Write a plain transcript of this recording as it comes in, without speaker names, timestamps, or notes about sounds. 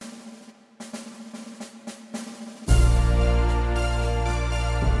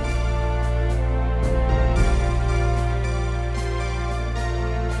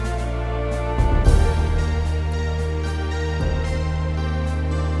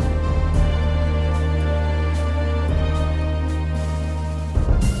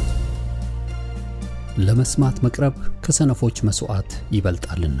ለመስማት መቅረብ ከሰነፎች መስዋዕት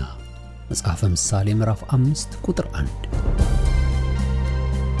ይበልጣልና። መጽሐፈ ምሳሌ ምዕራፍ 5 ቁጥር 1።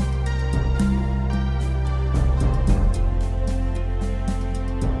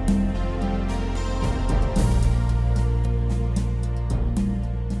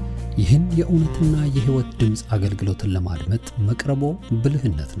 ይህን የእውነትና የሕይወት ድምጽ አገልግሎትን ለማድመጥ መቅረቦ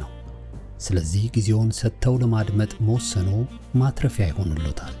ብልህነት ነው። ስለዚህ ጊዜውን ሰጥተው ለማድመጥ መወሰኖ ማትረፊያ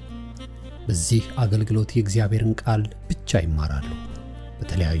ይሆንልዎታል። በዚህ አገልግሎት የእግዚአብሔርን ቃል ብቻ ይማራሉ።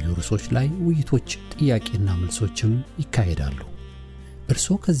 በተለያዩ ርዕሶች ላይ ውይይቶች፣ ጥያቄና መልሶችም ይካሄዳሉ።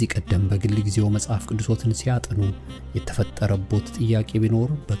 እርስዎ ከዚህ ቀደም በግል ጊዜው መጽሐፍ ቅዱሶትን ሲያጠኑ የተፈጠረቦት ጥያቄ ቢኖር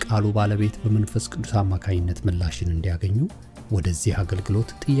በቃሉ ባለቤት በመንፈስ ቅዱስ አማካኝነት ምላሽን እንዲያገኙ ወደዚህ አገልግሎት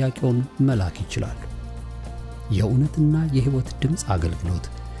ጥያቄውን መላክ ይችላሉ። የእውነትና የሕይወት ድምጽ አገልግሎት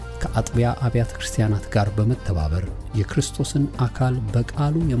ከአጥቢያ አብያተ ክርስቲያናት ጋር በመተባበር የክርስቶስን አካል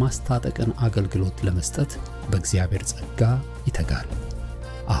በቃሉ የማስታጠቅን አገልግሎት ለመስጠት በእግዚአብሔር ጸጋ ይተጋል።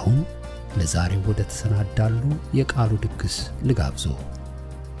 አሁን ለዛሬው ወደ ተሰናዳሉ የቃሉ ድግስ ልጋብዞ።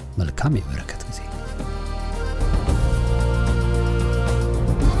 መልካም የበረከት ጊዜ።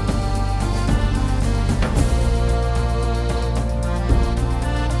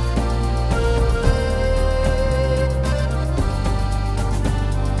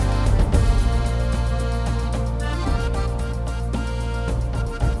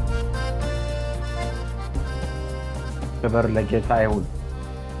 ክብር ለጌታ ይሁን።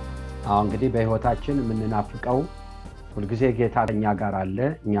 አሁን እንግዲህ በሕይወታችን የምንናፍቀው ሁልጊዜ ጌታ ከኛ ጋር አለ፣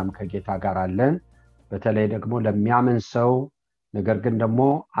 እኛም ከጌታ ጋር አለን። በተለይ ደግሞ ለሚያምን ሰው ነገር ግን ደግሞ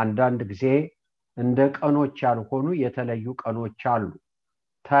አንዳንድ ጊዜ እንደ ቀኖች ያልሆኑ የተለዩ ቀኖች አሉ።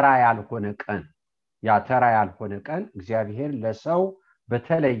 ተራ ያልሆነ ቀን፣ ያ ተራ ያልሆነ ቀን እግዚአብሔር ለሰው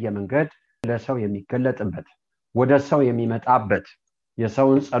በተለየ መንገድ ለሰው የሚገለጥበት፣ ወደ ሰው የሚመጣበት፣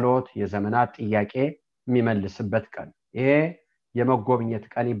 የሰውን ጸሎት፣ የዘመናት ጥያቄ የሚመልስበት ቀን፣ ይሄ የመጎብኘት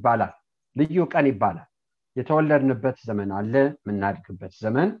ቀን ይባላል። ልዩ ቀን ይባላል። የተወለድንበት ዘመን አለ፣ የምናድግበት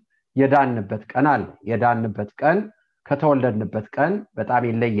ዘመን፣ የዳንበት ቀን አለ። የዳንበት ቀን ከተወለድንበት ቀን በጣም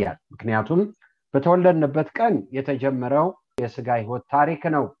ይለያል። ምክንያቱም በተወለድንበት ቀን የተጀመረው የሥጋ ሕይወት ታሪክ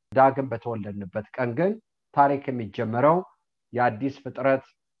ነው። ዳግም በተወለድንበት ቀን ግን ታሪክ የሚጀምረው የአዲስ ፍጥረት፣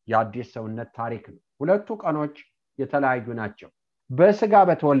 የአዲስ ሰውነት ታሪክ ነው። ሁለቱ ቀኖች የተለያዩ ናቸው። በሥጋ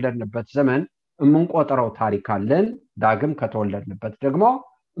በተወለድንበት ዘመን የምንቆጥረው ታሪክ አለን። ዳግም ከተወለድንበት ደግሞ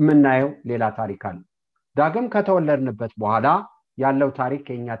የምናየው ሌላ ታሪክ አለ። ዳግም ከተወለድንበት በኋላ ያለው ታሪክ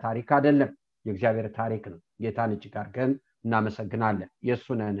የኛ ታሪክ አይደለም፣ የእግዚአብሔር ታሪክ ነው። ጌታን እጅግ አድርገን እናመሰግናለን።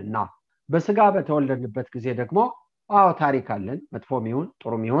 የእሱ ነንና በሥጋ በተወለድንበት ጊዜ ደግሞ ታሪክ አለን፣ መጥፎም ይሁን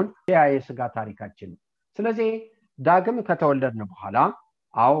ጥሩም ይሁን ያ የሥጋ ታሪካችን ነው። ስለዚህ ዳግም ከተወለድን በኋላ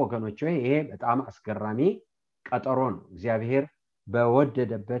ወገኖች ይሄ በጣም አስገራሚ ቀጠሮ ነው። እግዚአብሔር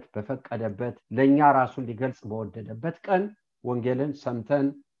በወደደበት በፈቀደበት ለኛ ራሱን ሊገልጽ በወደደበት ቀን ወንጌልን ሰምተን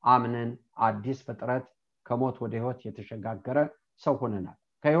አምነን አዲስ ፍጥረት ከሞት ወደ ሕይወት የተሸጋገረ ሰው ሆነናል።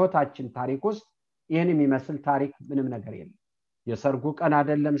 ከሕይወታችን ታሪክ ውስጥ ይህን የሚመስል ታሪክ ምንም ነገር የለም። የሰርጉ ቀን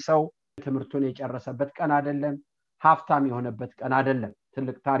አይደለም፣ ሰው ትምህርቱን የጨረሰበት ቀን አይደለም፣ ሀብታም የሆነበት ቀን አይደለም።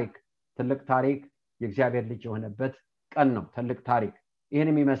 ትልቅ ታሪክ የእግዚአብሔር ልጅ የሆነበት ቀን ነው። ትልቅ ታሪክ ይህን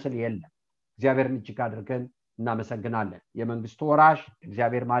የሚመስል የለም። እግዚአብሔርን እጅግ አድርገን እናመሰግናለን። የመንግስቱ ወራሽ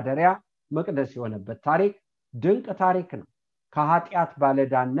እግዚአብሔር ማደሪያ መቅደስ የሆነበት ታሪክ ድንቅ ታሪክ ነው። ከኃጢአት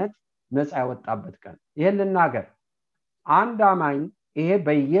ባለዳነት ነፃ ያወጣበት ቀን። ይሄን ልናገር፣ አንድ አማኝ ይሄ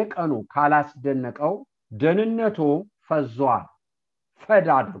በየቀኑ ካላስደነቀው ደህንነቱ ፈዟል፣ ፈድ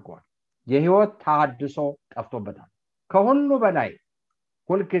አድርጓል። የሕይወት ተሐድሶ ጠፍቶበታል። ከሁሉ በላይ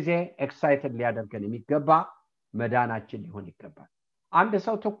ሁልጊዜ ኤክሳይትድ ሊያደርገን የሚገባ መዳናችን ሊሆን ይገባል። አንድ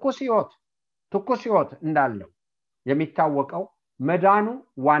ሰው ትኩስ ሕይወት እንዳለው የሚታወቀው መዳኑ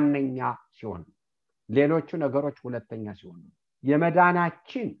ዋነኛ ሲሆን፣ ሌሎቹ ነገሮች ሁለተኛ ሲሆኑ፣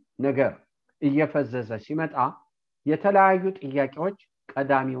 የመዳናችን ነገር እየፈዘዘ ሲመጣ የተለያዩ ጥያቄዎች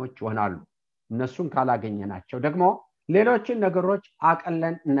ቀዳሚዎች ይሆናሉ። እነሱን ካላገኘናቸው ደግሞ ሌሎችን ነገሮች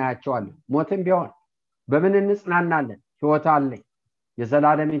አቀለን እናያቸዋለን። ሞትም ቢሆን በምን እንጽናናለን? ሕይወት አለኝ፣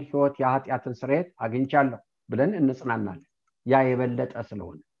 የዘላለምን ሕይወት የኃጢአትን ስርየት አግኝቻለሁ ብለን እንጽናናለን። ያ የበለጠ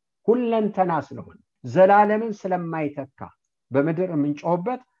ስለሆነ ሁለንተና ስለሆነ ዘላለምን ስለማይተካ በምድር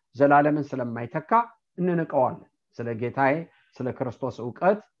የምንጮህበት ዘላለምን ስለማይተካ እንንቀዋለን። ስለ ጌታዬ ስለ ክርስቶስ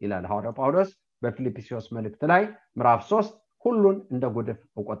ዕውቀት ይላል ሐዋርያው ጳውሎስ በፊልጵስዩስ መልእክት ላይ ምዕራፍ 3 ሁሉን እንደ ጉድፍ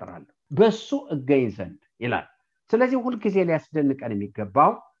እቆጥራለሁ በሱ እገኝ ዘንድ ይላል። ስለዚህ ሁልጊዜ ሊያስደንቀን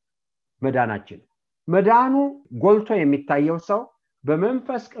የሚገባው መዳናችን። መዳኑ ጎልቶ የሚታየው ሰው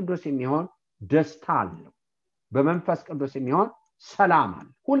በመንፈስ ቅዱስ የሚሆን ደስታ አለው፣ በመንፈስ ቅዱስ የሚሆን ሰላም አለ፣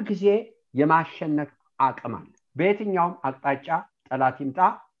 ሁልጊዜ የማሸነፍ አቅም አለ። በየትኛውም አቅጣጫ ጠላት ይምጣ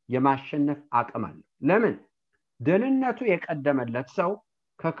የማሸነፍ አቅም አለ። ለምን ደህንነቱ የቀደመለት ሰው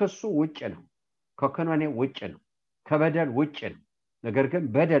ከክሱ ውጭ ነው ከከኖኔ ውጭ ነው ከበደል ውጭ ነው ነገር ግን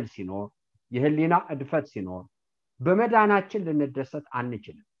በደል ሲኖር የህሊና እድፈት ሲኖር በመዳናችን ልንደሰት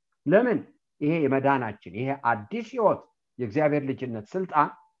አንችልም ለምን ይሄ የመዳናችን ይሄ አዲስ ህይወት የእግዚአብሔር ልጅነት ስልጣን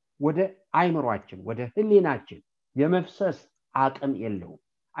ወደ አይምሮአችን ወደ ህሊናችን የመፍሰስ አቅም የለው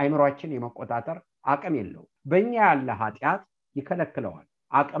አይምሮአችን የመቆጣጠር አቅም የለው በእኛ ያለ ኃጢአት ይከለክለዋል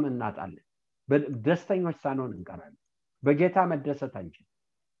አቅም እናጣለን ደስተኞች ሳንሆን እንቀራለን በጌታ መደሰት አንችል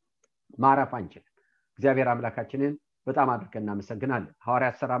ማረፍ አንችል እግዚአብሔር አምላካችንን በጣም አድርገን እናመሰግናለን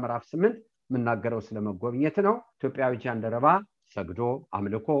ሐዋርያት ሥራ ምዕራፍ 8 ምናገረው ስለመጎብኘት ነው ኢትዮጵያዊ ጃንደረባ ሰግዶ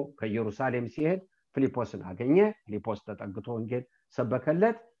አምልኮ ከኢየሩሳሌም ሲሄድ ፊልጶስን አገኘ ፊልጶስ ተጠግቶ ወንጌል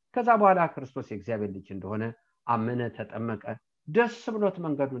ሰበከለት ከዛ በኋላ ክርስቶስ የእግዚአብሔር ልጅ እንደሆነ አመነ ተጠመቀ ደስ ብሎት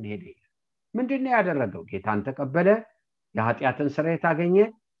መንገዱን ሄደ ምንድነው ያደረገው ጌታን ተቀበለ የኃጢአትን ስርየት አገኘ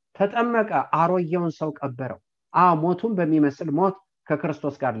ተጠመቀ አሮጌውን ሰው ቀበረው ሞቱን በሚመስል ሞት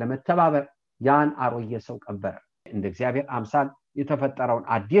ከክርስቶስ ጋር ለመተባበር ያን አሮጌ ሰው ቀበረ እንደ እግዚአብሔር አምሳል የተፈጠረውን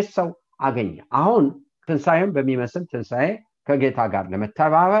አዲስ ሰው አገኘ አሁን ትንሳኤን በሚመስል ትንሳኤ ከጌታ ጋር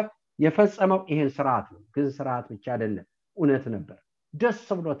ለመተባበር የፈጸመው ይሄን ስርዓት ነው ግን ስርዓት ብቻ አይደለም እውነት ነበር ደስ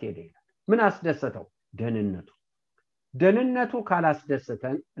ብሎት ሄደ ምን አስደሰተው ደህንነቱ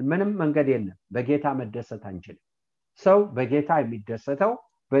ካላስደሰተን ምንም መንገድ የለም በጌታ መደሰት አንችልም ሰው በጌታ የሚደሰተው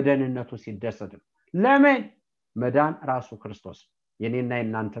በደህንነቱ ሲደሰት ነው ለምን መዳን ራሱ ክርስቶስ የኔና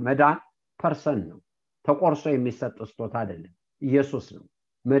የናንተ መዳን ፐርሰን ነው ተቆርሶ የሚሰጥ ስጦታ አይደለም ኢየሱስ ነው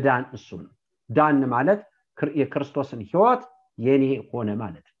መዳን እሱ ነው ዳን ማለት የክርስቶስን ሕይወት የኔ ሆነ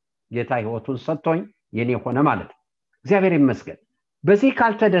ማለት ጌታ ሕይወቱን ሰጥቶኝ የኔ ሆነ ማለት እግዚአብሔር ይመስገን በዚህ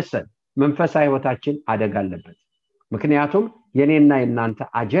ካልተደሰት መንፈሳዊ ሕይወታችን አደጋ አለበት ምክንያቱም የኔና የናንተ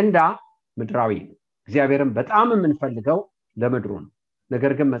አጀንዳ ምድራዊ ነው እግዚአብሔርን በጣም የምንፈልገው ለምድሩ ነው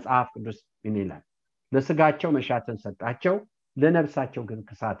ነገር ግን መጽሐፍ ቅዱስ ምን ይላል ለስጋቸው መሻትን ሰጣቸው ለነፍሳቸው ግን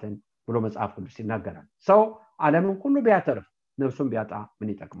ክሳትን ብሎ መጽሐፍ ቅዱስ ይናገራል ሰው ዓለምን ሁሉ ቢያተርፍ ነፍሱን ቢያጣ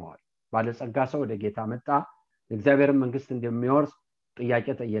ምን ይጠቅመዋል ባለጸጋ ሰው ወደ ጌታ መጣ እግዚአብሔርን መንግስት እንደሚወርስ ጥያቄ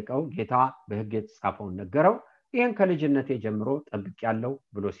ጠየቀው ጌታ በሕግ የተጻፈውን ነገረው ይሄን ከልጅነቴ ጀምሮ ጠብቄያለሁ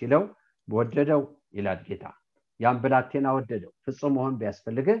ብሎ ሲለው ወደደው ይላል ጌታ ያን ብላቴና ወደደው ፍጹም መሆን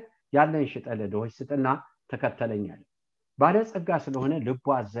ቢያስፈልግህ ያለን ሽጠህ ለድሆች ስጥና ተከተለኝ አለ ባለጸጋ ስለሆነ ልቡ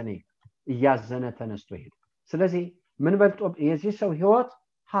አዘነ እያዘነ ተነስቶ ሄደ ስለዚህ ምን በልጦ የዚህ ሰው ሕይወት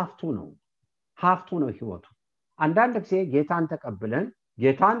ሀብቱ ነው ሕይወቱ አንዳንድ ጊዜ ጌታን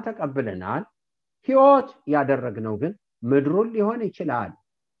ተቀብለናል ሕይወት ያደረግነው ግን ምድሩን ሊሆን ይችላል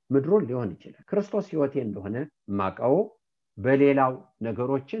ክርስቶስ ሕይወቴ እንደሆነ ማቀው በሌላው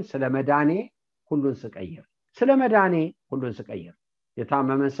ነገሮችን ስለመዳኔ ሁሉን ስቀየር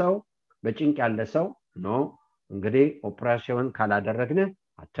የታመመ ሰው በጭንቅ ያለ ሰው እንግዲህ ኦፕሬሽን ካላደረግነ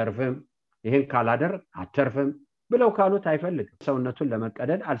አተርፍም ይሄን ካላደረግ አተርፍም ብለው ካሉት አይፈልግም ሰውነቱን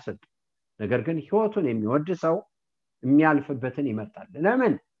ለመቀደድ አልሰጥ ነገር ግን ሕይወቱን የሚወድ ሰው የሚያልፍበትን ይመርጣል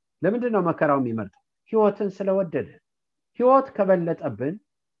ለምንድነው መከራው የሚመርጠው ሕይወትን ስለወደደ ሕይወት ከበለጠብን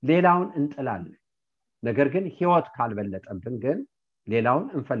ሌላውን እንጥላለን ነገር ግን ሕይወት ካልበለጠብን ግን ሌላውን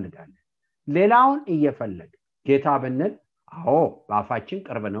እንፈልጋለን ሌላውን እየፈለግ ጌታ ብንል በአፋችን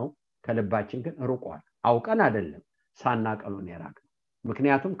ቅርብ ነው ከልባችን ግን ሩቋል አውቀን አይደለም ሳናቀሉን የራቅ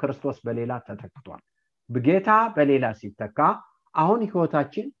ምክንያቱም ክርስቶስ በሌላ ተተክቷል በጌታ በሌላ ሲተካ አሁን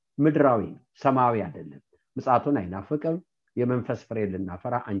ሕይወታችን ምድራዊ ሰማያዊ አይደለም ምጽአቱን አይናፍቅም የመንፈስ ፍሬ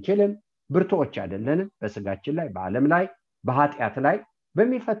ልናፈራ አንችልም ብርቶች አይደለንም በስጋችን ላይ በዓለም ላይ በኃጢአት ላይ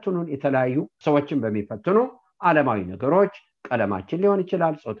በሚፈትኑን የተለያዩ ሰዎችን በሚፈትኑ ዓለማዊ ነገሮች ቀለማችን ሊሆን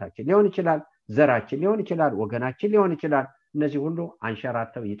ይችላል ጾታችን ሊሆን ይችላል ዘራችን ሊሆን ይችላል ወገናችን ሊሆን ይችላል እነዚህ ሁሉ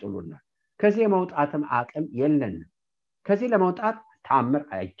አንሸራተው ይጥሉናል ከዚህ መውጣትም አቅም የለንም ከዚህ ለመውጣት ታምር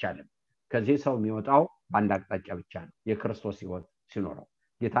አይቻልም ከዚህ ሰው የሚወጣው በአንድ አቅጣጫ ብቻ ነው የክርስቶስ ሕይወት ሲኖረው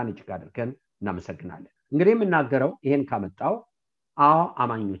ጌታን እጅግ አድርገን እናመሰግናለን እንግዲህ የምናገረው ይሄን ካመጣው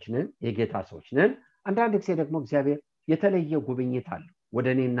አማኞች ነን የጌታ ሰዎች ነን አንዳንድ ጊዜ ደግሞ እግዚአብሔር የተለየ ጉብኝት አለ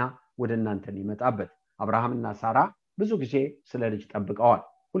ወደኔና ወደናንተ ሊመጣበት አብርሃምና ሳራ ብዙ ጊዜ ስለ ልጅ ጠብቀዋል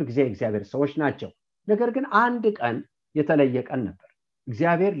ሁሉ ጊዜ እግዚአብሔር ሰዎች ናቸው ነገር ግን አንድ ቀን የተለየ ቀን ነበር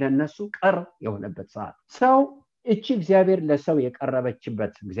እግዚአብሔር ለነሱ ቅርብ የሆነበት ሰዓት ሰው እቺ እግዚአብሔር ለሰው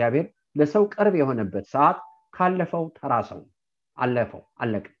የቀረበችበት እግዚአብሔር ለሰው ቅርብ የሆነበት ሰዓት ካለፈው ተራሰው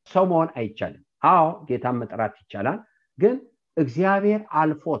አለቀ ሰው መሆን አይቻልም ጌታን መጥራት ይቻላል ግን እግዚአብሔር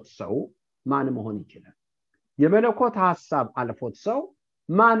አልፎት ሰው ማን መሆን ይችላል የመለኮት ሐሳብ አልፎት ሰው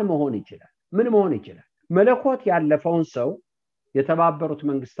ማን መሆን ይችላል ምን መሆን ይችላል መለኮት ያለፈውን ሰው የተባበሩት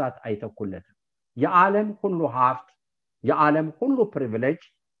መንግስታት አይተኩለትም የዓለም ሁሉ ሀብት የዓለም ሁሉ ፕሪቪሌጅ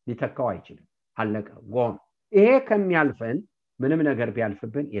ሊተካው አይችልም አለቀ ጎን ይሄ ከሚያልፈን ምንም ነገር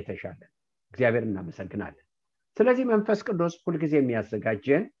ቢያልፍብን የተሻለ እግዚአብሔር እናመሰግናለን። ስለዚህ መንፈስ ቅዱስ ሁልጊዜ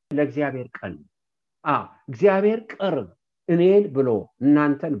የሚያዘጋጀን ለእግዚአብሔር ቀን እግዚአብሔር ቅርብ እኔን ብሎ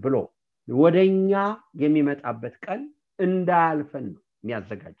እናንተን ብሎ ወደኛ የሚመጣበት ቀን እንዳያልፈን ነው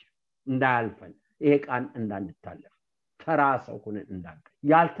የሚያዘጋጀን። እንዳያልፈን ይሄ ቃል እንዳንታለፍ ተራ ሰው ሆነን እንዳንቀር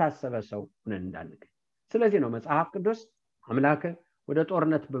ያልታሰበ ሰው ሆነን እንዳንቀር። ስለዚህ ነው መጽሐፍ ቅዱስ አምላክ ወደ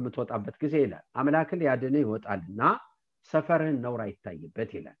ጦርነት በመተወጣበት ጊዜ ይላል አምላክ ሊያድንህ ይወጣልና ሰፈርህን ነውር አይታይበት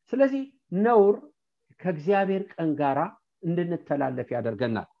ይላል። ስለዚህ ነውር ከእግዚአብሔር ቀን ጋራ እንድንተላለፍ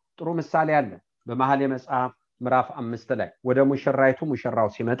ያደርገናል። ጥሩ ምሳሌ አለ በመኃልየ መጽሐፍ ምዕራፍ 5 ላይ ወደ ሙሽራይቱ ሙሽራው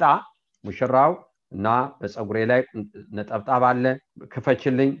ሲመጣ ሙሽራው እና በፀጉሬ ላይ ነጠብጣብ አለ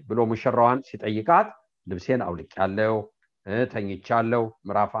ክፈችልኝ ብሎ ሙሽራዋን ሲጠይቃት ልብሴን አውልቄያለሁ ተኝቻለሁ።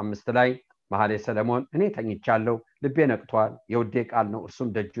 ምዕራፍ 5 ላይ መኃልየ ሰለሞን እኔ ተኝቻለሁ ልቤ ነቅቷል የውዴ ቃል ነው እርሱም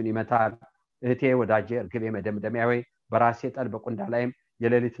ደጁን ይመታል። እህቴ ወዳጄ እርግቤ መደምደሚያዬ በራሴ ጠል በቁንዳላይም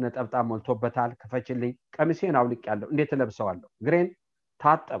የሌሊት ነጠብጣብ ሞልቶበታል ክፈችልኝ። ቀሚሴን አውልቄያለሁ እንዴት ለብሰዋለሁ? እግሬን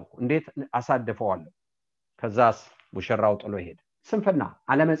ታጠብኩ እንዴት አሳድፈዋለሁ? ከዛስ ሙሽራው ጥሎ ሄደ። ስንፍና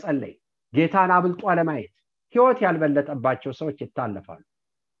አለመጸለይ ጌታን አብልጦ አለማየት ህይወት ያልበለጠባቸው ሰዎች ይታለፋሉ።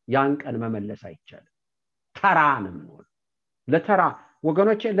 ያን ቀን መመለስ አይቻልም። ተራ ነው የምንሆነው። ለተራ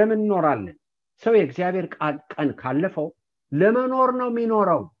ወገኖቼ ለምን እንኖራለን? ሰው የእግዚአብሔር ቀን ካለፈው ለመኖር ነው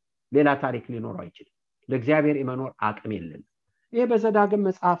የሚኖረው። ሌላ ታሪክ ሊኖረው አይችልም። ለእግዚአብሔር የመኖር አቅም የለም። ይሄ በዘዳግም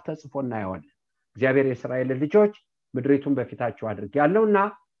መጽሐፍ ተጽፎ እናየዋለን። እግዚአብሔር የእስራኤል ልጆች ምድሪቱን በፊታቸው አድርጌያለሁና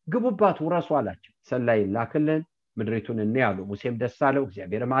ግቡባት ውረሱ አላቸው። ሰላይ ላክልን ምድሪቱን እንያሉ። ሙሴም ደስ አለው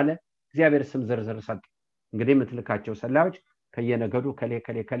እግዚአብሔርም አለ። እግዚአብሔር ስም ዝርዝር ሰጠ። እንግዲህ የምትልካቸው ሰላዮች ከየነገዱ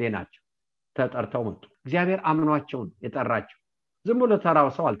ከሌ ናቸው። ተጠርተው መጡ። እግዚአብሔር አምኗቸው ነው የጠራቸው። ዝም ብሎ ተራው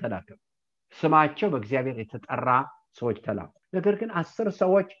ሰው አልተላከም። ስማቸው በእግዚአብሔር የተጠራ ሰዎች ተላኩ። ነገር ግን 10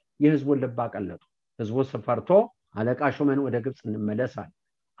 ሰዎች የህዝቡን ልብ አቀለጡ። ህዝቡ ፈርቶ አለቃ ሹመን ወደ ግብጽ እንመለሳለን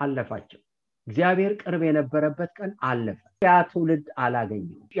አለፋቸው። እግዚአብሔር ቅርብ የነበረበት ቀን አለፈ። ያ ትውልድ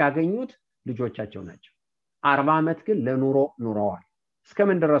አላገኘው። ያገኙት ልጆቻቸው ናቸው። 40 ዓመት ግን ለኑሮ ኑረዋል።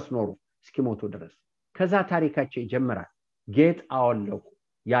 እስከምን ድረስ ኖሩ? እስኪሞቱ ድረስ። ከዛ ታሪካቸው ይጀምራል። ጌጥ አወለቁ፣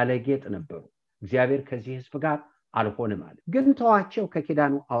 ያለ ጌጥ ነበሩ። እግዚአብሔር ከዚህ ህዝብ ጋር አልሆነም አለ። ግን ተዋቸው፣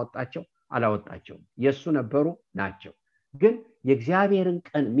 ከኪዳኑ አወጣቸው አላወጣቸውም። የሱ ነበሩ ናቸው። ግን የእግዚአብሔርን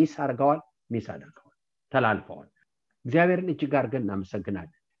ቀን ሚስ አድርገዋል፣ ተላልፈዋል። እግዚአብሔርን እጅግ አድርገን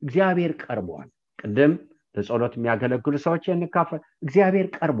እናመሰግናለን። እግዚአብሔር ቀርበዋል። ቅድም ለጸሎት የሚያገለግሉ ሰዎች እንካፈል። እግዚአብሔር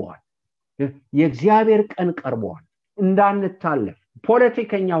ቀርበዋል። የእግዚአብሔር ቀን ቀርበዋል። እንዳንታለፍ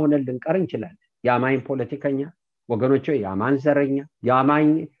ፖለቲከኛ ሆነን ልንቀር እንችላለን። ያማኝ ፖለቲከኛ ወገኖቼ፣ ያማኝ ዘረኛ፣ ያማኝ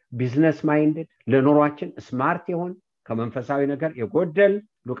ቢዝነስ ማይንድድ፣ ለኑሯችን ስማርት ይሆን ከመንፈሳዊ ነገር የጎደል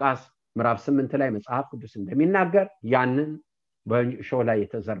ሉቃስ ምዕራፍ 8 ላይ መጽሐፍ ቅዱስ እንደሚናገር ያንን በእሾህ ላይ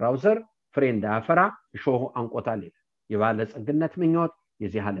የተዘራው ዘር ፍሬ እንዳያፈራ እሾሁ አንቆታል። የባለጸግነት ምኞት፣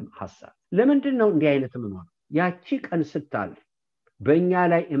 የዚህ ዓለም ሐሳብ። ለምንድን ነው እንዲህ አይነት ምንሆነው? ያቺ ቀን ስታልፍ በእኛ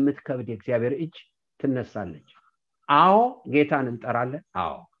ላይ የምትከብድ የእግዚአብሔር እጅ ትነሳለች። አዎ ጌታን እንጠራለን።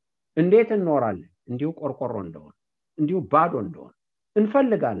 አዎ እንዴት እንኖራለን? እንዲሁ ቆርቆሮ እንደሆነ እንዲሁ ባዶ እንደሆነ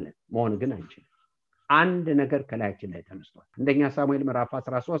እንፈልጋለን። መሆን ግን አንችልም። አንድ ነገር ከላያችን ላይ ተነስቷል። እንደኛ ሳሙኤል ምዕራፍ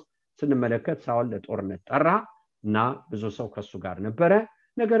 13 ስንመለከት ሳኦል ለጦርነት ጠራ እና ብዙ ሰው ከሱ ጋር ነበረ።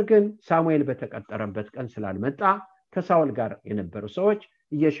 ነገር ግን ሳሙኤል በተቀጠረበት ቀን ስላልመጣ ከሳኦል ጋር የነበሩ ሰዎች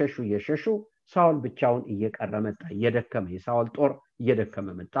እየሸሹ ሳኦል ብቻውን እየቀረ መጣ። እየደከመ የሳኦል ጦር እየደከመ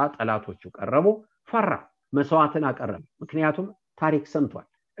መጣ። ጠላቶቹ ቀረቡ። ፈራ። መስዋዕትን አቀረበ። ምክንያቱም ታሪክ ሰምቷል።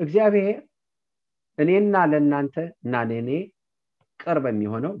 እግዚአብሔር እኔና ለእናንተ እና ለኔ ቅርብ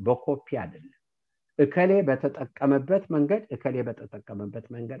የሚሆነው በኮፒ አይደለም። እከሌ በተጠቀመበት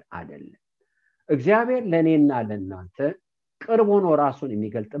መንገድ አይደለም። እግዚአብሔር ለኔና ለእናንተ ቅርብ ሆኖ ራሱን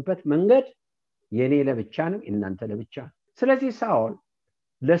የሚገልጥበት መንገድ የኔ ለብቻ ነው፣ እናንተ ለብቻ ነው። ስለዚህ ሳኦል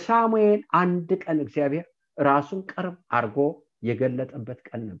ለሳሙኤል አንድ ቀን እግዚአብሔር ራሱን ቅርብ አድርጎ የገለጠበት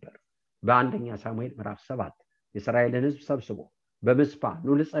ቀን ነበር። በአንደኛ ሳሙኤል ምዕራፍ 7 የእስራኤልን ህዝብ ሰብስቦ በምስፓ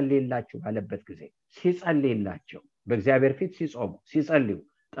ኑ ልጸልይላችሁ ባለበት ጊዜ ሲጸልይላቸው በእግዚአብሔር ፊት ሲጾሙ ሲጸልዩ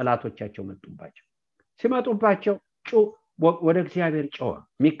ጠላቶቻቸው መጡባቸው። ሲመጡባቸው ወደ እግዚአብሔር ጮኸ።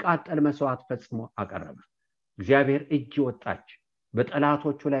 የሚቃጠል መስዋዕት ፈጽሞ አቀረበ። እግዚአብሔር እጅ ወጣች፣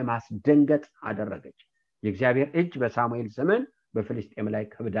 በጠላቶቹ ላይ ማስደንገጥ አደረገች። የእግዚአብሔር እጅ በሳሙኤል ዘመን በፍልስጤም ላይ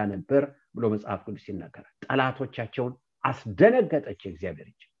ከብዳ ነበር ብሎ መጽሐፍ ቅዱስ ይናገራል። ጠላቶቻቸውን አስደነገጠች የእግዚአብሔር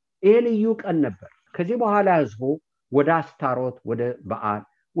እጅ። ይሄ ልዩ ቀን ነበር። ከዚህ በኋላ ህዝቡ ወደ አስታሮት፣ ወደ በዓል፣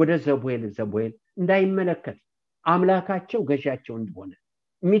 ወደ ዘቡኤል እንዳይመለከት አምላካቸው ገዣቸው እንደሆነ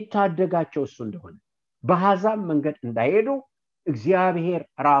የሚታደጋቸው እሱ እንደሆነ በአሕዛብ መንገድ እንዳይሄዱ እግዚአብሔር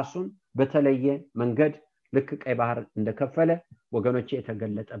ራሱን በተለየ መንገድ ልክ ቀይ ባህር እንደከፈለ ወገኖቼ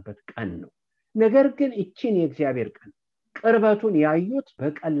የተገለጠበት ቀን ነው። ነገር ግን እቺን የእግዚአብሔር ቀን ቅርበቱን ያዩት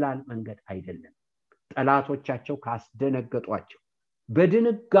በቀላል መንገድ አይደለም። ጠላቶቻቸው ካስደነገጧቸው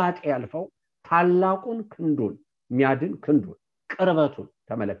በድንጋጤ ያልፈው ታላቁን ክንዱን የሚያድን ክንዱን ቅርበቱን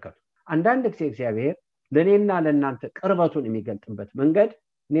ተመለከቱ። አንዳንድ ጊዜ እግዚአብሔር ለኔና ለናንተ ቅርበቱን የሚገልጥበት መንገድ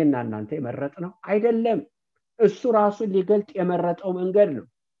እኔና እናንተ የመረጥነው አይደለም። እሱ ራሱ ሊገልጥ የመረጠው መንገድ ነው።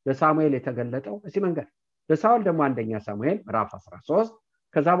 ለሳሙኤል የተገለጠው እዚህ መንገድ። ለሳውል ደግሞ አንደኛ ሳሙኤል ምዕራፍ 13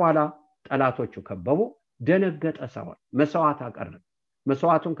 ከዛ በኋላ ጠላቶቹ ከበቡ። ደነገጠ ሳውል። መስዋዕት አቀረበ።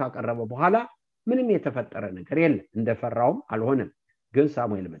 መስዋዕቱን ካቀረበ በኋላ ምንም የተፈጠረ ነገር የለም። እንደፈራውም አልሆነም። ግን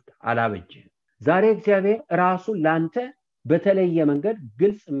ሳሙኤል መጣ፣ አላበጀህም። ዛሬ እግዚአብሔር ራሱን ላንተ በተለየ መንገድ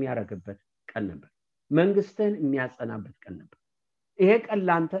ግልጽ የሚያደርግበት ቀን ነበር። መንግስትን የሚያጸናበት ቀን ነበር። ይሄ ቀን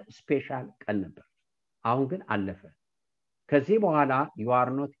ላንተ ስፔሻል ቀን ነበር። አሁን ግን አለፈ። ከዚህ በኋላ you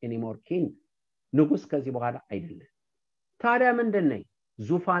are not anymore king። ንጉስ ከዚህ በኋላ አይደለም። ታዲያ ምንድነው?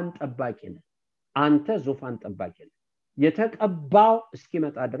 ዙፋን ጠባቂ ነህ። አንተ ዙፋን ጠባቂ ነህ። የተቀባው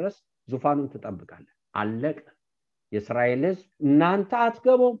እስኪመጣ ድረስ ዙፋኑን ትጠብቃለህ። አለቀ። የእስራኤል ሕዝብ እናንተ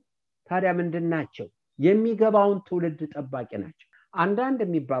አትገቡም። ታዲያ ምንድናቸው? የሚገባውን ትውልድ ጠባቂ ናቸው። አንዳንድ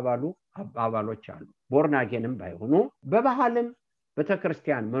የሚባባሉ አባባሎች አሉ። ቦርናጌንም ባይሆኑ በባህልም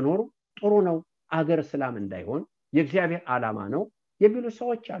በተክርስቲያን መኖሩ ጥሩ ነው፣ አገር ሰላም እንዳይሆን የእግዚአብሔር ዓላማ ነው የሚሉ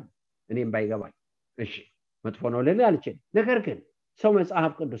ሰዎች አሉ። እኔም ባይገባኝ እሺ መጥፎ ነው ልል አልችልም። ነገር ግን ሰው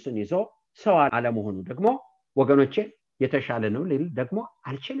መጽሐፍ ቅዱስን ይዞ ሰው አለመሆኑ ደግሞ ወገኖቼ የተሻለ ነው ልል ደግሞ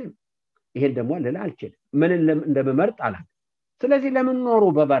አልችልም። ይሄን ደግሞ ልል አልችልም። ምን እንደምመርጥ አላውቅም። ስለዚህ ለምን ኖሩ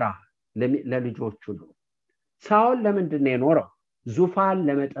በበረሃ? ለልጆቹ ነው። ሳውል ለምንድን ነው የኖረው? ዙፋን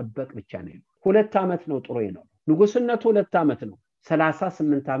ለመጠበቅ ብቻ ነው። 2 ዓመት ነው ጥሩ ነው። ንጉስነቱ 2 ዓመት ነው።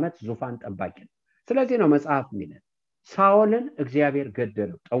 38 ዓመት ዙፋን ጠባቂ ነው። ስለዚህ ነው መጽሐፍ የሚለው ሳውልን እግዚአብሔር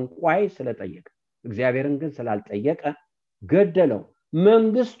ገደለው፣ ጠንቋይ ስለጠየቀ። እግዚአብሔርን ግን ስላልጠየቀ ገደለው።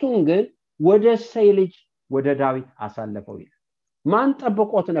 መንግስቱን ግን ወደ እሴይ ልጅ ወደ ዳዊት አሳለፈው ይላል። ማን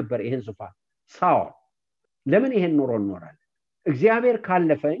ጠብቆት ነበር ይሄን ዙፋን? ሳውል። ለምን ይሄን ኑሮ እንኖራለን? እግዚአብሔር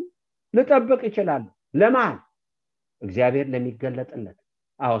ካለፈኝ ልጠብቅ ይችላል። ለማን? እግዚአብሔር ለሚገለጥለት።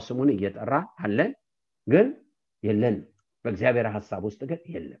 አዎ ስሙን እየጠራ አለን፣ ግን የለን። በእግዚአብሔር ሐሳብ ውስጥ ግን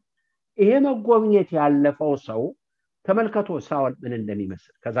የለም። ይሄ መጎብኘት ያለፈው ሰው ተመልከቶ ሳውል ምን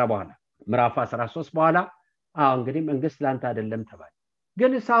እንደሚመስል። ከዛ በኋላ ምዕራፍ 13 በኋላ እንግዲህ መንግስት ላንተ አይደለም ተባለ።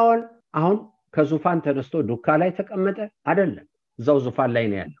 ግን ሳውል አሁን ከዙፋን ተነስቶ ዱካ ላይ ተቀመጠ አይደለም፣ እዛው ዙፋን ላይ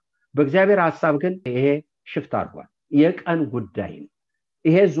ነው ያለው። በእግዚአብሔር ሐሳብ ግን ይሄ ሽፍት አድርጓል። የቀን ጉዳይ ነው።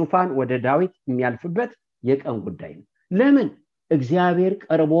 ይሄ ዙፋን ወደ ዳዊት የሚያልፍበት የቀን ጉዳይ ነው። ለምን? እግዚአብሔር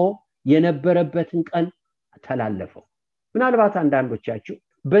ቀርቦ የነበረበትን ቀን ተላለፈው። ምናልባት አንዳንዶቻችሁ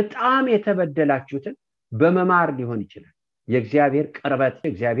በጣም የተበደላችሁትን በመማር ሊሆን ይችላል። የእግዚአብሔር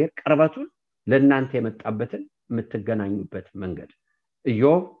ቅርበቱን ለእናንተ የመጣበትን የምትገናኙበት መንገድ።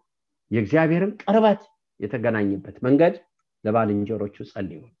 ኢዮብ የእግዚአብሔርን ቅርበት የተገናኘበት መንገድ ለባልንጀሮቹ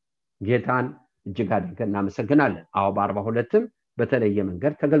ጸልዩ። ጌታን እጅግ አድርገን እናመሰግናለን። አዎ በ42ም በተለየ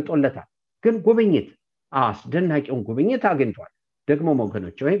መንገድ ተገልጦለታል። ግን ጉብኝት አስደናቂውን ጉብኝት አግኝቷል። ደግሞ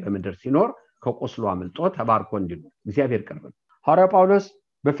ወገኖች ሆይ በምድር ሲኖር ከቁስሉ አምልጦ ተባርኮ እንዲኖር እግዚአብሔር ቅርብ ነው። ሐዋርያው ጳውሎስ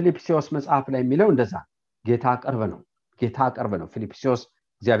በፊልጵስዩስ መጽሐፍ ላይ የሚለው እንደዛ ጌታ ቅርብ ነው። ጌታ ቅርብ ነው። ፊልጵስዩስ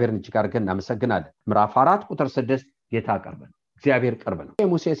እግዚአብሔርን እጅግ አድርገን እናመሰግናለን። ምዕራፍ 4 ቁጥር 6 ጌታ ቅርብ ነው። እግዚአብሔር ቅርብ ነው።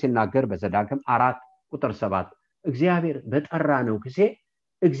 ሙሴ ሲናገር በዘዳግም 4 ቁጥር 7 እግዚአብሔር በጠራ ነው ጊዜ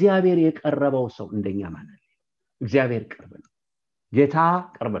እግዚአብሔር የቀረበው ሰው እንደኛ ማለት ነው። እግዚአብሔር ቅርብ ነው። ጌታ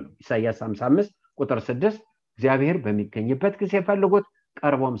ቅርብ ነው። ኢሳይያስ 55 ቁጥር 6 እግዚአብሔር በሚገኝበት ጊዜ ፈልጉት፣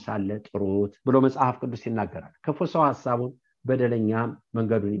 ቀርቦም ሳለ ጥሩት ብሎ መጽሐፍ ቅዱስ ይናገራል። ክፉ ሰው ሐሳቡን በደለኛም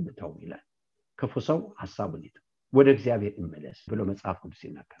መንገዱን ይተው ይላል። ክፉ ሰው ሐሳቡን ይተው ወደ እግዚአብሔር ይመለስ ብሎ መጽሐፍ ቅዱስ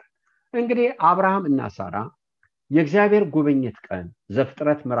ይናገራል። እንግዲህ አብርሃም እና ሳራ የእግዚአብሔር ጉብኝት ቀን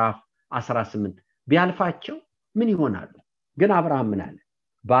ዘፍጥረት ምዕራፍ 18 ቢያልፋቸው ምን ይሆናሉ? ግን አብርሃም ምን አለ?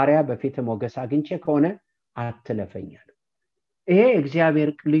 ባሪያ በፊት ሞገስ አግኝቼ ከሆነ አትለፈኛል። ይሄ እግዚአብሔር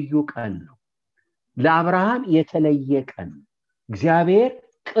ልዩ ቀን ነው። ለአብርሃም የተለየ ቀን፣ እግዚአብሔር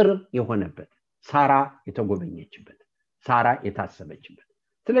ቅርብ የሆነበት፣ ሳራ የተጎበኘችበት፣ ሳራ የታሰበችበት።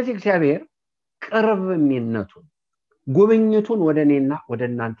 ስለዚህ እግዚአብሔር ቅርብነቱን ጉብኝቱን ወደኔና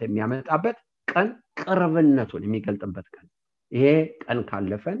ወደናንተ የሚያመጣበት ቀን፣ ቅርብነቱን የሚገልጥበት ቀን። ይሄ ቀን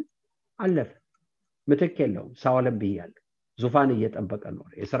ካለፈን አለፈ፣ ምትክ የለውም። ሳውልም ብያለሁ ዙፋን እየጠበቀ ነው።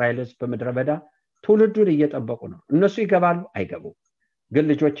 እስራኤል ሕዝብ በምድረ በዳ ትውልዱን እየጠበቁ ነው። እነሱ ይገባሉ አይገቡም፣ ግን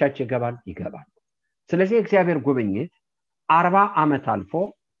ልጆቻቸው ይገባሉ። ስለዚህ እግዚአብሔር ጉብኝት 40 ዓመት አልፎ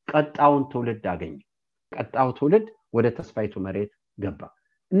ቀጣውን ትውልድ አገኘ። ቀጣው ትውልድ ወደ ተስፋይቱ መሬት ገባ።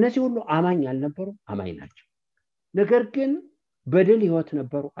 እነዚህ ሁሉ አማኝ ያልነበሩ አማኝ ናቸው። ነገር ግን በድል ህይወት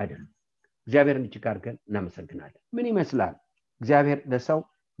ነበሩ አይደለም። እግዚአብሔርን እጅግ አድርገን እናመሰግናለን። ምን ይመስላል እግዚአብሔር ለሰው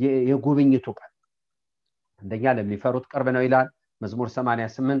የጉብኝቱ ቀን? አንደኛ ለሚፈሩት ቅርብ ነው ይላል መዝሙር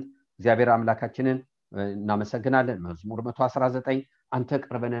 88 እግዚአብሔር አምላካችንን እናመሰግናለን መዝሙር 119 አንተ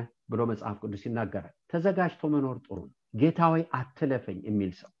ቅርብ ነህ ብሎ መጽሐፍ ቅዱስ ይናገራል ተዘጋጅቶ መኖር ጥሩ ጌታ ሆይ አትለፈኝ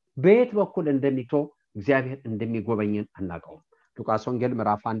የሚል ሰው በየት በኩል እንደሚቶ እግዚአብሔር እንደሚጎበኘን አናውቀውም ሉቃስ ወንጌል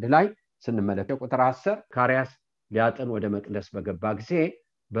ምዕራፍ 1 ላይ ስንመለከት ቁጥር 10 ካሪያስ ሊያጥን ወደ መቅደስ በገባ ጊዜ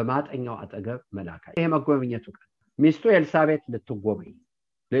በማጠኛው አጠገብ መልአክ ይሄ መጎብኘቱ ቀን ሚስቱ ኤልሳቤጥ ልትጎበኝ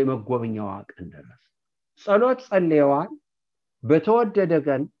ለመጎብኛዋ ቀን ደረሰ ጸሎት ጸልየዋል በተወደደ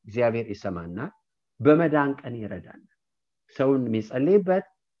ቀን እግዚአብሔር ይሰማና በመዳን ቀን ይረዳል ሰውን የሚጸልይበት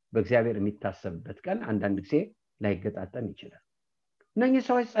በእግዚአብሔር የሚታሰብበት ቀን አንዳንድ ጊዜ ላይገጣጠም ይችላል እነኚህ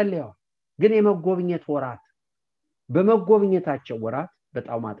ሰዎች ጸልየዋል ግን የመጎብኘት ወራት በመጎብኘታቸው ወራት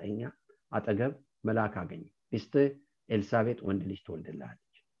በጣው ማጠኛ አጠገብ መልአክ አገኘ ሚስት ኤልሳቤጥ ወንድ ልጅ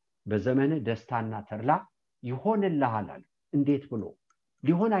ትወልድልሃለች በዘመነ ደስታና ተድላ ይሆንልሃል አለ እንዴት ብሎ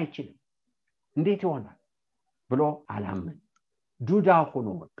ሊሆን አይችልም እንዴት ይሆናል ብሎ አላመን ዱዳ ሆኖ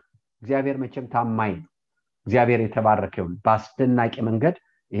ወጣ እግዚአብሔር መቼም ታማኝ ነው እግዚአብሔር የተባረከው በአስደናቂ መንገድ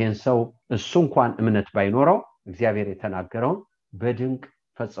ይሄን ሰው እሱ እንኳን እምነት ባይኖረው እግዚአብሔር የተናገረው በድንቅ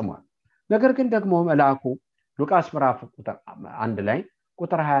ፈጽሟል ነገር ግን ደግሞ መልአኩ ሉቃስ ምዕራፍ ቁጥር 1 ላይ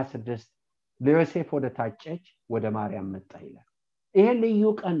ቁጥር 26 ለዮሴፍ ወደ ታጨች ወደ ማርያም መጣ ይላል ይሄ ልዩ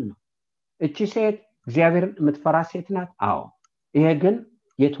ቀን ነው እቺ ሴት እግዚአብሔርን የምትፈራ ሴት ናት አዎ ይሄ ግን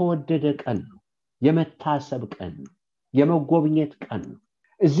የተወደደ ቀን ነው የመታሰብ ቀን ነው የመጎብኘት ቀን ነው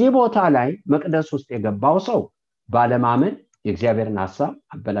እዚህ ቦታ ላይ መቅደስ ውስጥ የገባው ሰው ባለማመን የእግዚአብሔርን ሐሳብ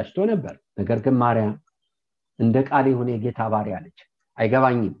አበላሽቶ ነበር ነገር ግን ማርያም እንደ ቃል ይሁን የጌታ ባሪያ አለች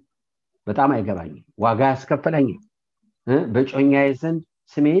አይገባኝም በጣም አይገባኝም ዋጋ ያስከፈለኝ በጮኛዬ ዘንድ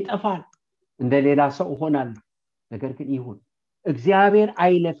ስሜ ይጠፋል እንደሌላ ሰው ሆናለሁ ነገር ግን ይሁን እግዚአብሔር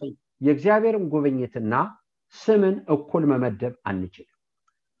አይለፈኝ የእግዚአብሔርን ጎበኘትና ስምን እኩል መመደብ አንችልም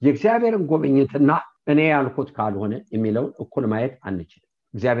የእግዚአብሔርን ጎበኘትና እኔ ያልኩት ካልሆነ የሚለው እኩል ማየት አንችልም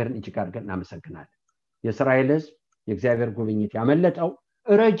እግዚአብሔርን እጅግ አድርገን እናመሰግናለን የእስራኤል ሕዝብ የእግዚአብሔር ጎበኘት ያመለጠው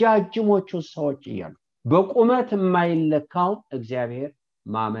ረጃጅሞቹ ሰዎች እያሉ በቁመት የማይለካው እግዚአብሔር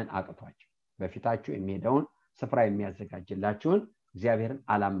ማመን አቅቷቸው በፊታችሁ የሚሄደውን ስፍራ የሚያዘጋጅላችሁን እግዚአብሔርን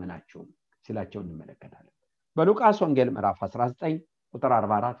አላመናችሁም ሲላቸው እንመለከታለን በሉቃስ ወንጌል ምዕራፍ 19 ቁጥር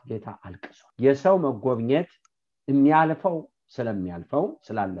 44 ጌታ አልቅሷል የሰው መጎብኘት የሚያልፈው ስለሚያልፈው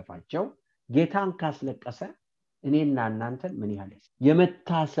ስላለፋቸው ጌታን ካስለቀሰ እኔና እናንተን ምን ያህል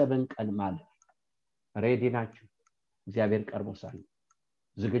የመታሰብን ቀን ማለት ሬዲ ናችሁ እግዚአብሔር ቀርቦሳል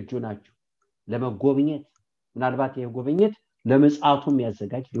ዝግጁ ናችሁ ለመጎብኘት ምናልባት ይሄ ጎብኘት ለምጽአቱም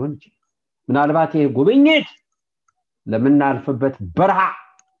ያዘጋጅ ሊሆን ይችላል ምናልባት ይሄ ጎብኘት ለምናልፍበት በረሃ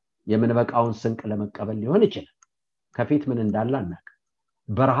የምንበቃውን ስንቅ ለመቀበል ሊሆን ይችላል ከፊት ምን እንዳለ አናውቅ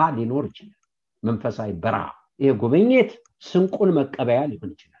በረሃ ሊኖር ይችላል መንፈሳዊ በረሃ ይሄ ጎብኘት ስንቁን መቀበያ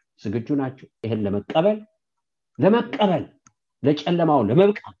ሊሆን ይችላል ዝግጁ ናችሁ ይሄን ለመቀበል ለጨለማው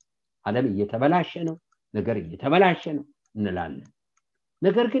ለመብቃት ዓለም እየተበላሸ ነው ነገር እየተበላሸ ነው እንላለን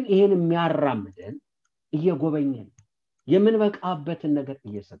ነገር ግን ይሄን የሚያራምደን እየጎበኘን የምንበቃበትን ነገር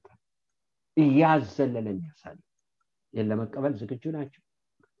እየሰጠን እያዘለለን ያሳል ይሄን ለመቀበል ዝግጁ ናችሁ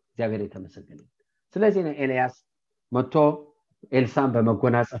እግዚአብሔር የተመሰገነ ስለዚህ ነው ኤልያስ መጥቶ ኤልሳን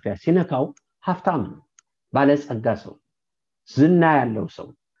በመጎናጸፊያ ሲነካው ሀብታም ነው ባለጸጋ ሰው ዝና ያለው ሰው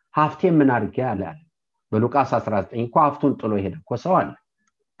ሀብቴ ምን አርጌ አለ በሉቃስ 19 እንኳን ሀብቱን ጥሎ ሄደ እኮ ሰው አለ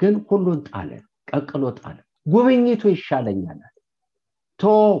ግን ሁሉን ጣለ ቀቅሎ ጣለ ጉብኝቱ ይሻለኛል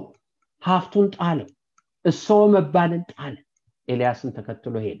ቶ ሀብቱን ጣለ እሱ መባልን ጣለ ኤልያስን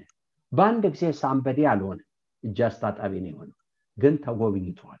ተከትሎ ሄደ በአንድ ጊዜ ሳምበዲ አልሆነ እጃስታጣቢ ነው የሆነ ግን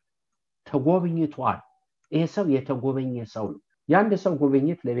ተጎብኝቷል ይሄ ሰው የተጎበኘ ሰው ነው ያንድ ሰው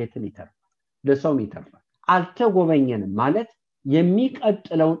ጉብኝት ለቤትን ይተርፋል ለሰውም ይተርፋል አልተጎበኘንም ማለት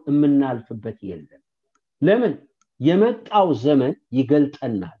የሚቀጥለውን የምናልፍበት የለም ለምን የመጣው ዘመን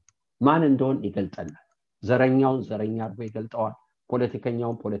ይገልጠናል ማን እንደሆን ይገልጠናል ዘረኛውን ዘረኛ አርጎ ይገልጠዋል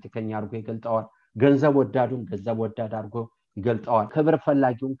ፖለቲከኛውን ፖለቲከኛ አርጎ ይገልጠዋል ገንዘብ ወዳዱን ገንዘብ ወዳድ አርጎ ይገልጠዋል ክብር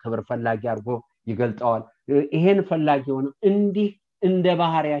ፈላጊውን ክብር ፈላጊ አርጎ ይገልጠዋል ይሄን ፈላጊውን እንዲህ እንደ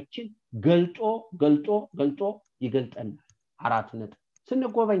ባህሪያችን ገልጦ ይገልጠናል አራት ነጥብ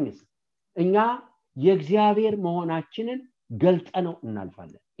ስንጎበኝስ እኛ የእግዚአብሔር መሆናችንን ገልጠነው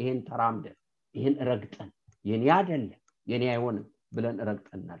እናልፋለን ይሄን ተራምደን ይሄን ረግጠን የኔ አይደለም የኔ አይሆንም ብለን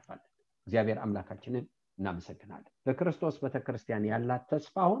ረግጠን እናልፋለን እግዚአብሔር አምላካችንን እናመሰግናለን በክርስቶስ ቤተክርስቲያን ያላት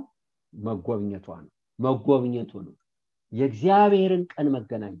ተስፋውን መጎብኘቱ ነው የእግዚአብሔርን ቀን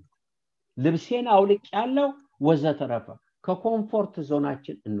መገናኘት ልብሴን አውልቅ ያለው ወዘተረፈ ከኮምፎርት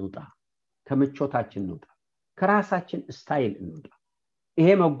ዞናችን እንውጣ ከምቾታችን እንውጣ ከራሳችን ስታይል እንውጣ ይሄ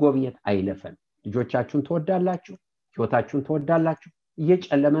መጎብኘት አይለፈን ልጆቻችሁን ተወዳላችሁ ህይወታችሁን ተወዳላችሁ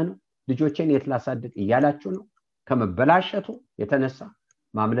እየጨለመ ነው ልጆቼን የት ላሳድግ እያላችሁ ነው። ከመበላሸቱ የተነሳ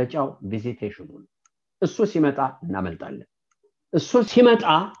ማምለጫው ቪዚቴሽኑ ነው። እሱ ሲመጣ እናመልጣለን። እሱ ሲመጣ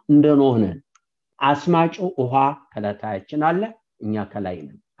እንደኖህ ነን። አስማጩ ውሃ ከላታችን አለ፣ እኛ ከላይ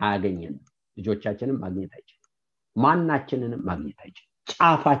ነን፣ አያገኘንም። ልጆቻችንን ማግኘት አይችልም። ማናችንንም ማግኘት አይችልም።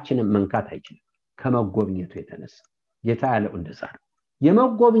 ጫፋችንን መንካት አይችልም። ከመጎብኘቱ የተነሳ ጌታ ያለው እንደዛ ነው።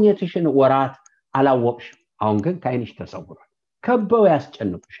 የመጎብኘትሽን ወራት አላወቅሽም። አሁን ግን ከዓይንሽ ተሰውሯል። ከበው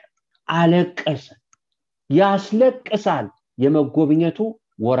ያስጨንቁሻል። አለቀሰ፣ ያስለቅሳል። የመጎብኘቱ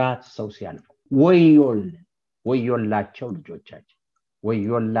ወራት ሰው ሲያልፍ ወዮላቸው ልጆቻችን፣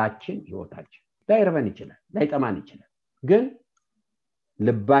 ወዮላችን ህይወታችን። ላይርበን ይችላል፣ ላይጠማን ይችላል። ግን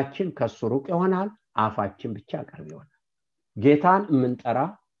ልባችን ከሱ ሩቅ ይሆናል፣ አፋችን ብቻ ቅርብ ይሆናል። ጌታን የምንጠራ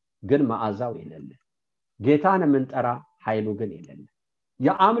ግን መዓዛው የሌለ፣ ጌታን የምንጠራ ኃይሉ ግን የሌለ፣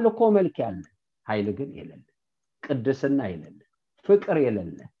 የአምልኮ መልክ ያለ ኃይል ግን የሌለ፣ ቅድስና የሌለ፣ ፍቅር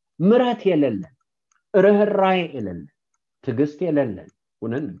የሌለ፣ ምሕረት የሌለ፣ ርህራሄ የሌለ፣ ትዕግስት የሌለ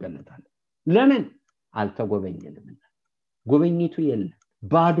ሆነን እንገለጣለን። ለምን? አልተጎበኘንምና። ጉብኝቱ የለም፣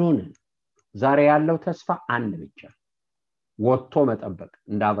 ባዶ ነን። ዛሬ ያለው ተስፋ አንድ ብቻ፣ ወጥቶ መጠበቅ።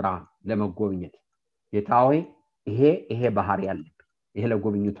 እንደ አብርሃም ለመጎብኘት ጌታ ሆይ ይሄ ባህር ያለበት ይሄ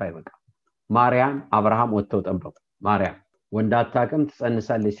ለጉብኝቱ አይበቃም። ማርያም አብርሃም ወጥተው ጠበቁ። ማርያም ወንድ አታውቅም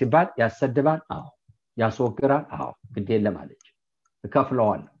ትጸንሳለች ሲባል ያሰድባል? አዎ። ያስወግራል? አዎ። ግድ የለም አለች።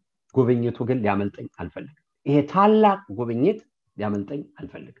 እከፍለዋለሁ። ጉብኝቱ ግን ሊያመልጠኝ አልፈልግም። ይሄ ታላቅ ጉብኝት ሊያመልጠኝ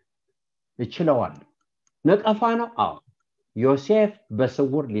አልፈልግም። እችለዋለሁ። ነቀፋ ነው? አዎ። ዮሴፍ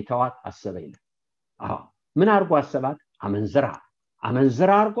በስውር ሊተዋት አሰበ ይላል። አዎ። ምን አድርጎ አሰባት? አመንዝራ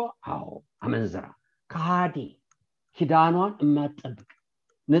አድርጎ። አዎ፣ አመንዝራ፣ ከሃዲ፣ ኪዳኗን የማትጠብቅ፣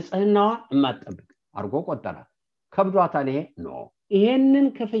 ንጽህናዋን የማትጠብቅ አድርጎ ቆጠራት። ከብዷታል። ይሄ ይሄንን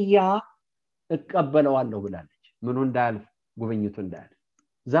ክፍያ እቀበለዋለሁ ብላለች። ምኑ እንዳያልፍ? ጉብኝቱ እንዳያልፍ።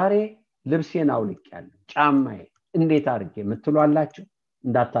 ዛሬ ልብሴን አውልቄያለሁ፣ ጫማዬ እንዴት አድርጌ የምትሏላችሁ?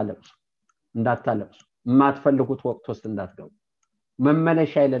 እንዳታለቅሱ። የማትፈልጉት ወቅት ውስጥ እንዳትገቡ፣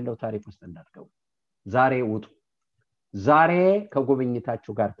 መመለሻ የሌለው ታሪክ ውስጥ እንዳትገቡ። ዛሬ ውጡ። ዛሬ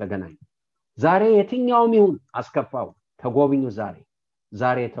ከጉብኝታችሁ ጋር ተገናኙ። ዛሬ የትኛውም ይሁን አስከፋው ተጎብኙ።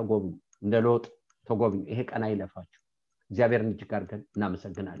 ዛሬ ተጎብኙ። እንደ ሎጥ ተጎብኙ። ይሄ ቀን አይለፋችሁ። እግዚአብሔርን እጅግ አድርገን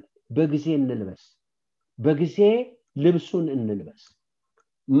እናመሰግናለን። በጊዜ እንልበስ፣ በጊዜ ልብሱን እንልበስ።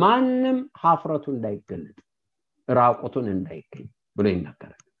 ማንም ሀፍረቱ እንዳይገለጥ፣ ራቁቱን እንዳይገኝ ብሎ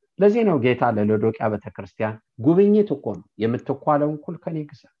ይናገራል። ለዚህ ነው ጌታ ለሎዶቅያ ቤተክርስቲያን ጉብኝት እኮ ነው የምትኳለውን ኩል ከኔ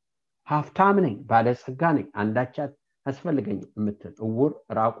ግዛ፣ ሀብታም ነኝ፣ ባለጸጋ ነኝ፣ አንዳቻት አስፈልገኝ የምትል እውር፣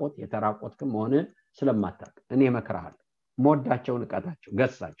 ራቆት፣ የተራቆትክም መሆንን ስለማታውቅ እኔ እመክርሃለሁ። ሞዳቸውን እቀጣቸው፣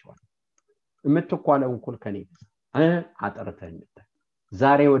 ገሳቸዋል። የምትኳለውን ኩል ከኔ ግዛ፣ አጥርተህ እንድታይ።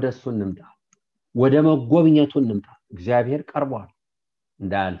 ዛሬ ወደሱ እንምጣ፣ ወደ መጎብኘቱ እንምጣ። እግዚአብሔር ቀርቧል።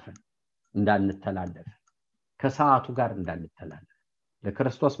 እንዳያልፈን፣ እንዳንተላለፍ፣ ከሰዓቱ ጋር እንዳንተላለፍ።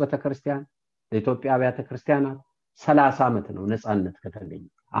 ለክርስቶስ ቤተክርስቲያን፣ ለኢትዮጵያ አብያተ ክርስቲያናት 30 ዓመት ነው ነፃነት ከተገኘ።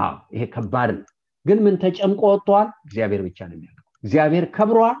 ይሄ ከባድ ነው። ግን ምን ተጨምቆ ወጥቷል? እግዚአብሔር ብቻ ነው የሚያውቀው። እግዚአብሔር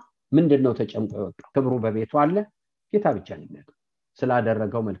ከብሯል። ምንድነው ተጨምቆ የወጣው? ክብሩ በቤቱ አለ። ጌታ ብቻ ነው የሚያውቀው።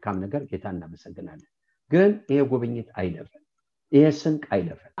 ስላደረገው መልካም ነገር ጌታ እናመሰግናለን። ግን ይሄ ጉብኝት አይለፈን፣ ይሄ ስንቅ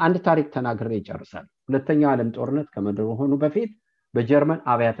አይለፈን። አንድ ታሪክ ተናግሬ ይጨርሳል። ሁለተኛው ዓለም ጦርነት ከመሆኑ በፊት በጀርመን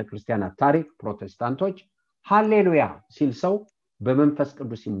አብያተ ክርስቲያናት ታሪክ ፕሮቴስታንቶች ሃሌሉያ ሲል ሰው በመንፈስ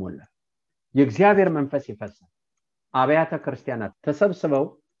ቅዱስ ይሞላል። የእግዚአብሔር መንፈስ ይፈሳል። አብያተ ክርስቲያናት ተሰብስበው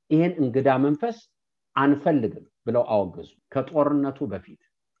ይሄን እንግዳ መንፈስ አንፈልግም ብለው አወገዙ። ከጦርነቱ በፊት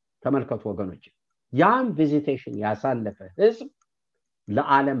ተመልከቱ ወገኖች፣ ያን ቪዚቴሽን ያሳለፈ ህዝብ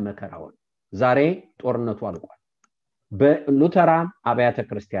ለዓለም መከራውን። ዛሬ ጦርነቱ አልቋል። በሉተራን አብያተ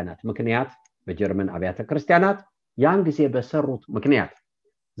ክርስቲያናት ምክንያት፣ በጀርመን አብያተ ክርስቲያናት ያን ጊዜ በሰሩት ምክንያት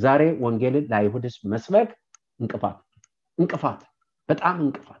ዛሬ ወንጌልን ለአይሁድ ህዝብ መስበክ እንቅፋት፣ በጣም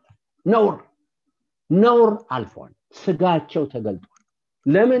እንቅፋት፣ ነውር አልፏል። ስጋቸው ተገልጧል።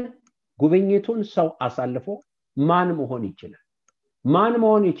 ለምን? ጉብኝቱን ሰው አሳልፎ ማን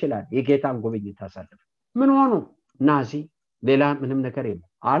መሆን ይችላል? የጌታን ጉብኝት አሳልፎ ምን ሆኑ? ናዚ፣ ሌላ ምንም ነገር የለም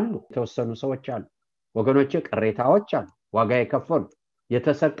አሉ። የተወሰኑ ሰዎች አሉ ወገኖቼ፣ ቅሬታዎች አሉ፣ ዋጋ የከፈሉ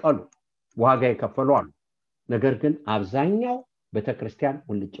የተሰቀሉ፣ ዋጋ የከፈሉ አሉ። ነገር ግን አብዛኛው ቤተክርስቲያን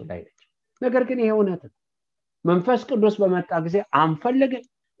ሙልጭ ላይ ነች። ነገር ግን ይሄ እውነት ነው። መንፈስ ቅዱስ በመጣ ጊዜ አንፈልግም።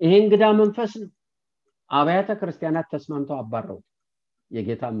 ይሄ እንግዳ መንፈስ ነው። አብያተ ክርስቲያናት ተስማምተው አባረሩት።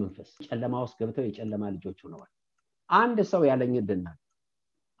 የጌታ መንፈስ ጨለማ ውስጥ ገብተው የጨለማ ልጆች ሆነዋል። አንድ ሰው ያለኝ ድና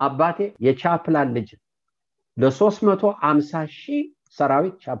አባቴ የቻፕላን ልጅ ለ350,000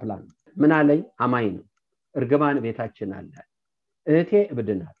 ሰራዊት ቻፕላን ምን አለኝ? አማኝ ነው። እርግማን ቤታችን አለ። እህቴ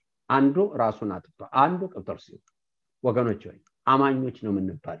እብድናት። አንዱ ራሱን አጥቷ፣ አንዱ ቅጥር ሲው። ወገኖች ሆይ አማኞች ነው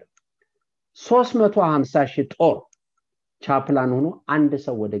የምንባለው። 350,000 ጦር ቻፕላን ሆኖ አንድ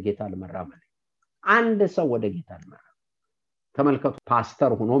ሰው ወደ ጌታ አልመራም። አንድ ሰው ወደ ጌታ አልመራም። ተመልከቱ፣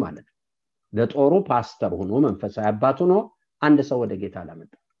 ፓስተር ሆኖ ማለት ነው። ለጦሩ ፓስተር ሆኖ መንፈሳዊ አባት ሆኖ አንድ ሰው ወደ ጌታ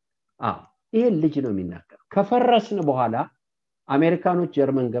አላመጣ። ይሄ ልጅ ነው የሚናገረው። ከፈረስን በኋላ አሜሪካኖች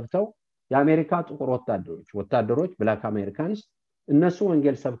ጀርመን ገብተው የአሜሪካ ጥቁር ወታደሮች ብላክ አሜሪካንስ እነሱ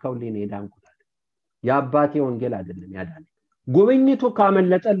ወንጌል ሰብከውልኝ ነው የዳንኩት። የአባቴ ወንጌል አይደለም ያዳነ። ጉብኝቱ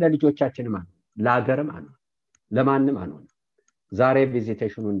ካመለጠን ለልጆቻችን ማለት ለሀገርም አነው ለማንም አነው። ዛሬ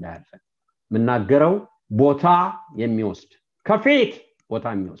ቪዚቴሽኑ እንዳያልፈን ምናገረው ቦታ የሚወስድ ከፊት ቦታ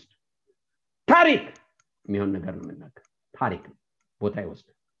የሚወስድ ታሪክ የሚሆን ነገር ነው የምናገረው። ታሪክ ቦታ ይወስድ።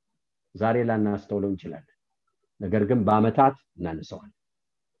 ዛሬ ላናስተውለው እንችላለን፣ ነገር ግን በአመታት እናነሳዋለን።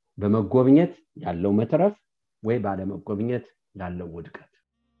 በመጎብኘት ያለው መትረፍ ወይ ባለመጎብኘት ያለው ውድቀት።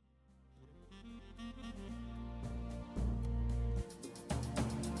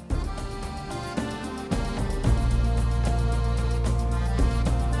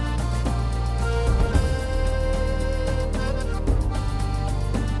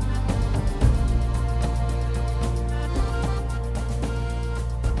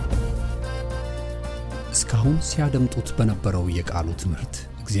 እስካሁን ሲያደምጡት በነበረው የቃሉ ትምህርት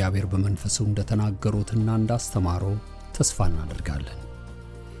እግዚአብሔር በመንፈሱ እንደተናገሩትና እንዳስተማረው ተስፋ እናደርጋለን።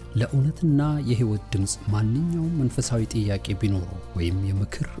 ለእውነትና የሕይወት ድምጽ ማንኛውም መንፈሳዊ ጥያቄ ቢኖሩ ወይም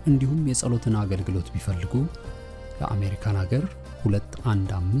የምክር እንዲሁም የጸሎትን አገልግሎት ቢፈልጉ ለአሜሪካን ሀገር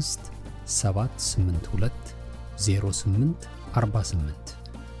 215 782 0848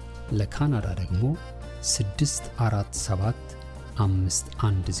 ለካናዳ ደግሞ 647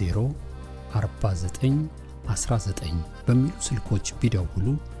 510 4919 በሚሉ ስልኮች ቢደውሉ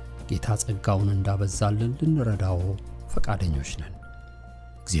ጌታ ጸጋውን እንዳበዛልን ልንረዳው ፈቃደኞች ነን።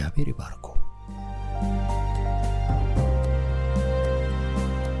 እግዚአብሔር ይባርኮ።